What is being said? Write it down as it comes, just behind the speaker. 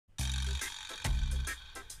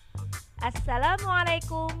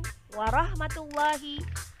Assalamualaikum warahmatullahi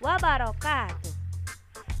wabarakatuh.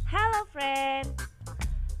 Hello friend,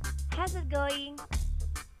 how's it going?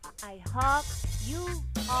 I hope you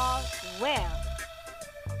are well.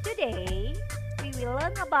 Today we will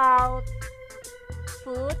learn about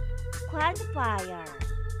food quantifier.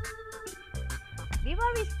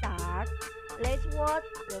 Before we start, let's watch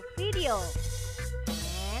the video.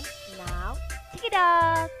 And now check it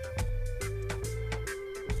out.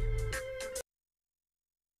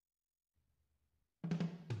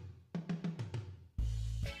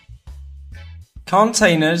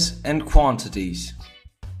 Containers and quantities.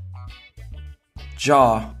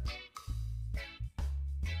 Jar.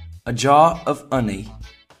 A jar of honey.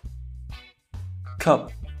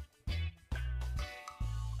 Cup.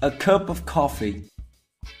 A cup of coffee.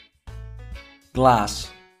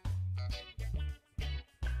 Glass.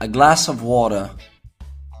 A glass of water.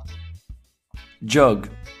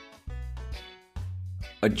 Jug.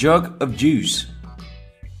 A jug of juice.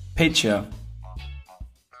 Pitcher.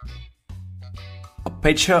 A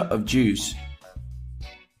pitcher of juice.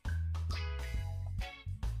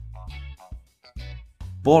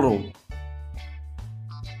 Bottle.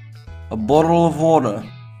 A bottle of water.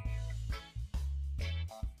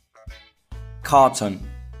 Carton.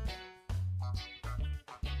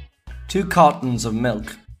 2 cartons of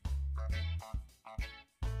milk.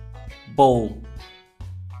 Bowl.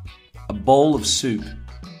 A bowl of soup.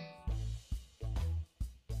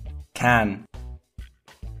 Can.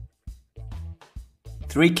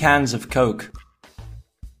 3 cans of Coke.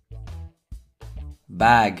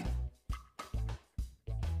 Bag.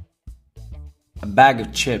 A bag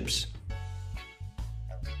of chips.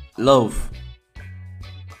 Loaf.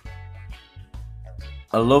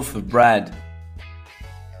 A loaf of bread.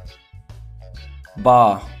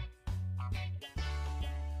 Bar.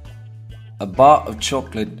 A bar of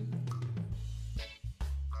chocolate.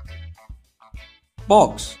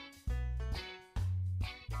 Box.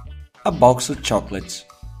 A box of chocolates.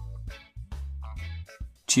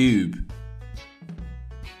 Tube.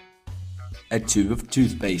 A tube of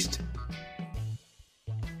toothpaste.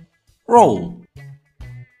 Roll.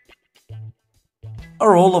 A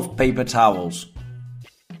roll of paper towels.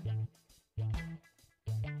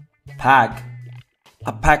 Pack.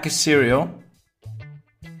 A pack of cereal.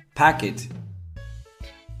 Packet.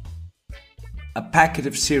 A packet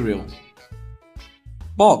of cereal.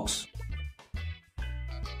 Box.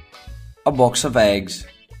 A box of eggs.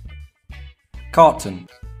 Carton.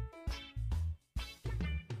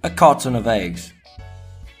 A carton of eggs.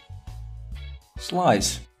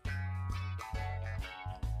 Slice.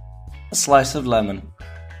 A slice of lemon.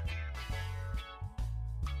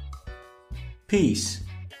 Piece.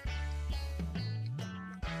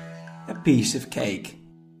 A piece of cake.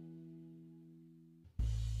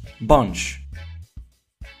 Bunch.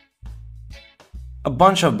 A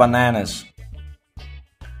bunch of bananas.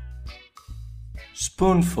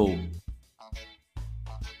 Spoonful.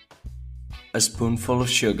 A spoonful of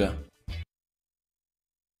sugar.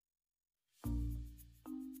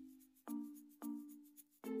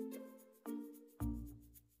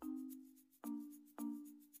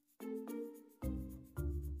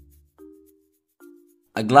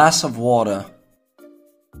 A glass of water.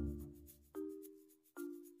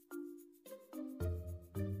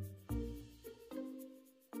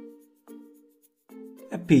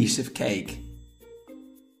 A piece of cake.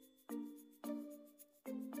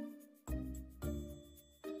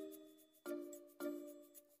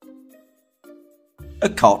 A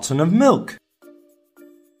carton of milk.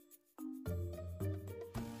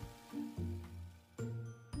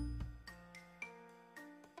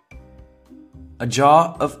 A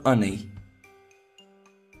jar of honey.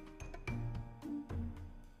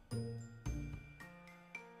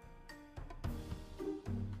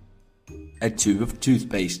 A tube of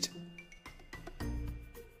toothpaste.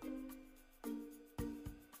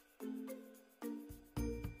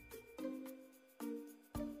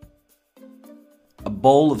 A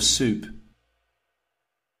bowl of soup.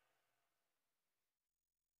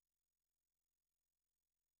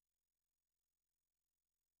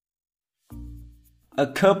 A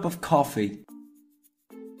cup of coffee.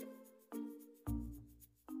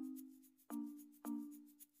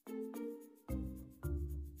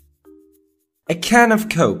 A can of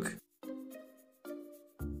Coke.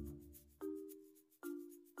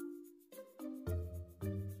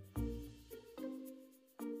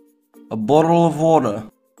 A bottle of water.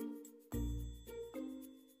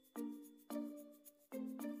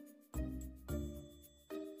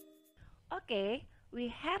 Okay, we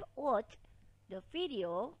have watched the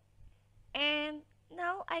video and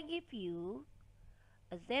now I give you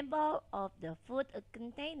example of the food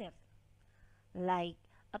containers, like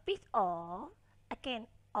a piece of, a can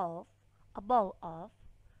of, a bowl of,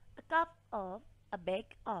 a cup of, a bag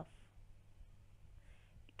of,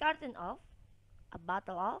 a carton of, a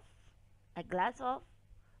bottle of, a glass of,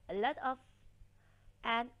 a lot of,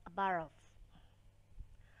 and a bar of.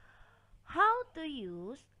 How to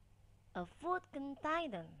use a food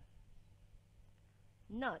container?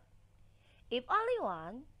 Note: if only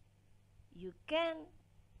one, you can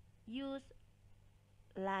use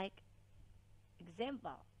like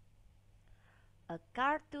example, a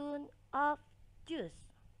carton of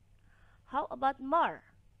juice. How about more?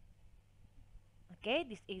 Okay,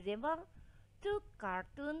 this example, 2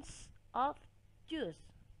 cartons of juice.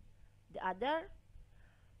 The other,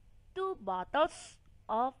 2 bottles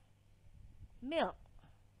of milk.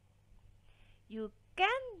 You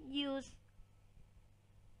can use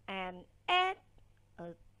and add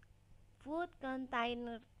a food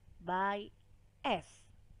container by S.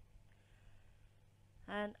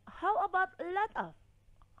 And how about a lot of?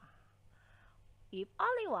 If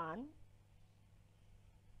only one,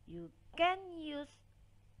 you can use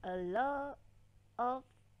a lot of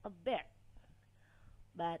a bird.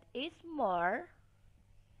 But it's more,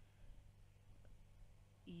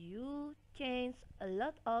 you change a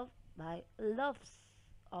lot of by loaves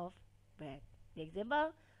of bread. The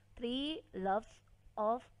example, 3 loaves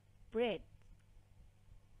of bread.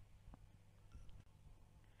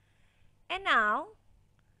 And now,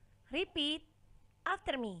 repeat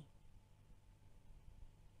after me.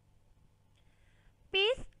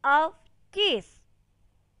 Piece of cheese.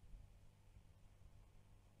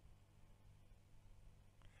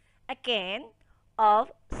 A can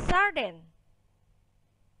of sardine.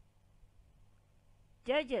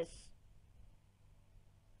 Judges.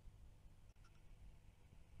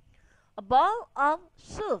 A bowl of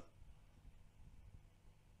soup.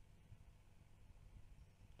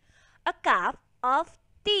 A cup of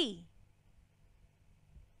tea.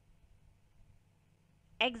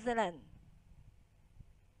 Excellent.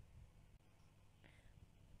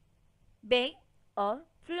 Bag or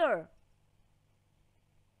flour.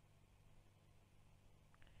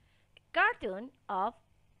 Carton of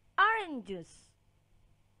orange juice.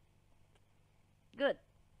 Good.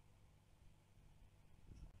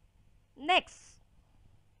 Next,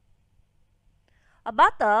 a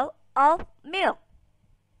bottle of milk.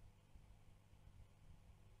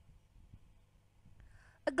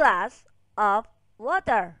 A glass of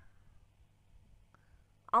water.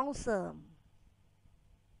 Awesome.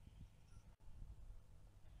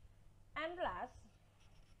 And last,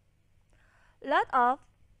 lot of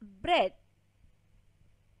bread.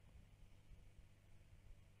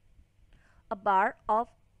 A bar of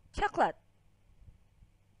chocolate.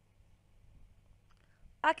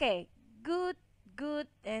 Okay, good, good,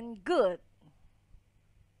 and good.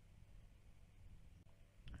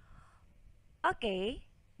 Okay,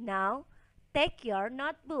 now take your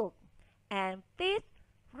notebook and please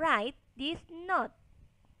write this note.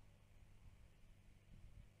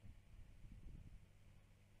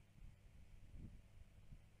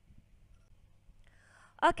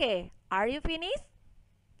 Okay, are you finished?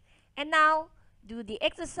 And now do the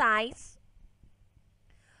exercise.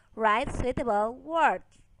 Write suitable words.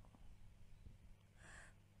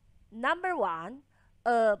 Number 1,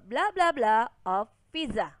 a blah blah blah of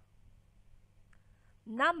pizza.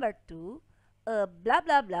 Number 2, a blah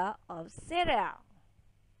blah blah of cereal.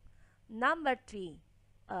 Number 3,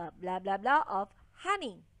 a blah blah blah of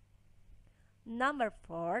honey. Number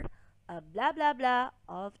 4, a blah blah blah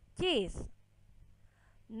of cheese.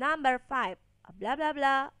 Number 5, a blah blah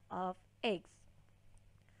blah of eggs.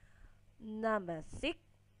 Number 6,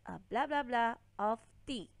 a blah blah blah of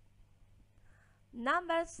tea.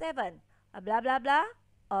 Number 7, a blah blah blah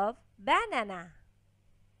of banana.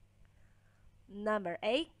 Number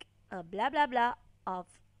 8, a blah blah blah of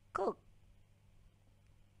cook.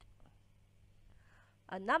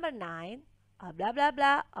 Number 9, a blah blah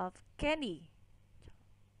blah of candy.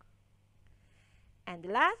 And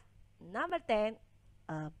the last, number 10,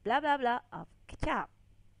 a blah blah blah of ketchup.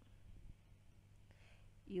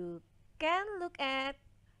 You can look at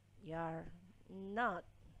your note.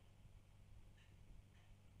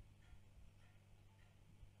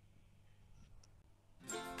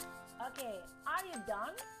 Okay, are you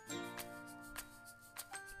done?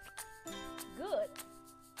 Good.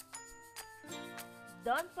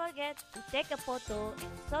 Don't forget to take a photo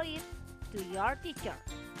and show it to your teacher.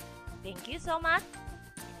 Thank you so much.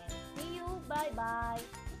 And see you. Bye-bye.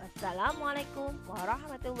 Wassalamualaikum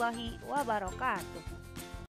warahmatullahi wabarakatuh.